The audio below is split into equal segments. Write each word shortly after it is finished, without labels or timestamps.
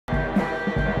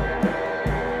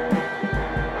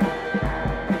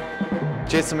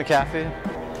Jason Mcafee.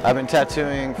 I've been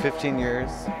tattooing 15 years,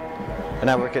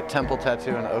 and I work at Temple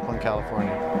Tattoo in Oakland,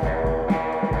 California.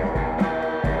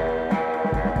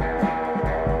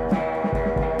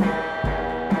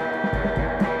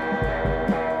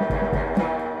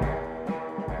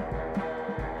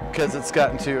 Because it's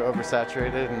gotten too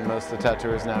oversaturated, and most of the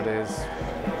tattooers nowadays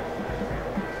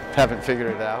haven't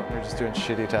figured it out. They're just doing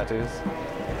shitty tattoos.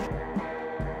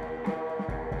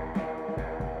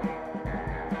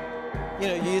 You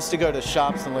know, you used to go to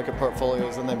shops and look at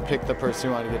portfolios and then pick the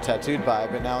person you want to get tattooed by,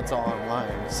 but now it's all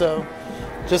online. So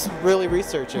just really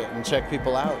research it and check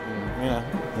people out, and, you know,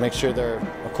 make sure they're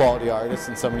a quality artist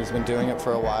and somebody who's been doing it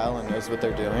for a while and knows what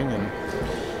they're doing. And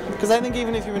because I think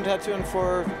even if you've been tattooing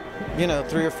for, you know,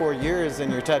 3 or 4 years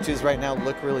and your tattoos right now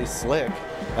look really slick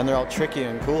and they're all tricky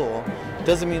and cool,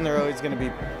 doesn't mean they're always going to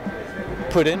be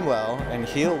put in well and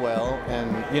heal well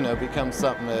and, you know, become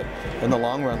something that in the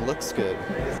long run looks good.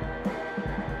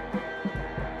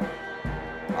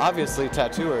 Obviously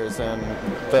tattooers and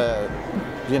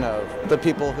the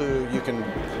people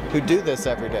who do this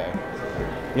every day.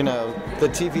 You know, the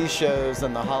TV shows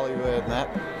and the Hollywood and that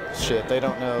shit, they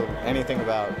don't know anything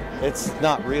about. It's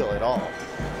not real at all.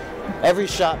 Every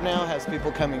shop now has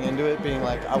people coming into it being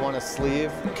like, I want a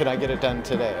sleeve, can I get it done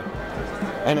today?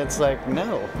 And it's like,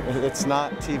 no, it's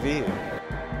not TV.